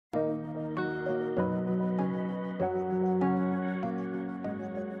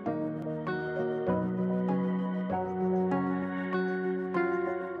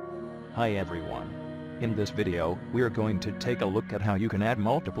Hi everyone. In this video, we are going to take a look at how you can add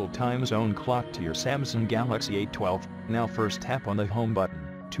multiple time zone clock to your Samsung Galaxy A12. Now first tap on the home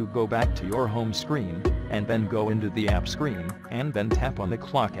button to go back to your home screen, and then go into the app screen, and then tap on the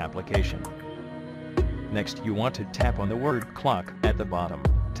clock application. Next you want to tap on the word clock at the bottom,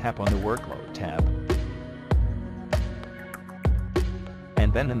 tap on the workload tab.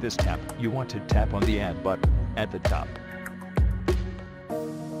 And then in this tab, you want to tap on the add button at the top.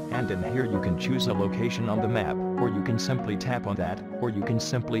 And in here you can choose a location on the map, or you can simply tap on that, or you can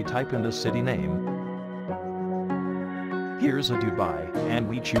simply type in the city name. Here's a Dubai, and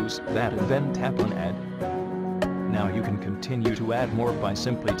we choose that and then tap on add. Now you can continue to add more by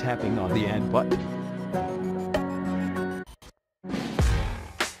simply tapping on the add button.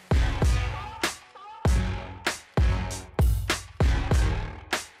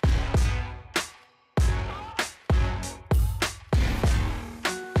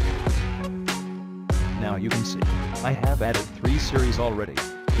 Now you can see, I have added 3 series already.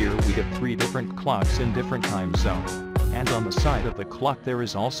 Here we get 3 different clocks in different time zones. And on the side of the clock there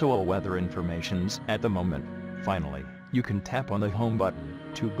is also a weather informations at the moment. Finally, you can tap on the home button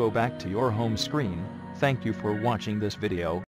to go back to your home screen. Thank you for watching this video.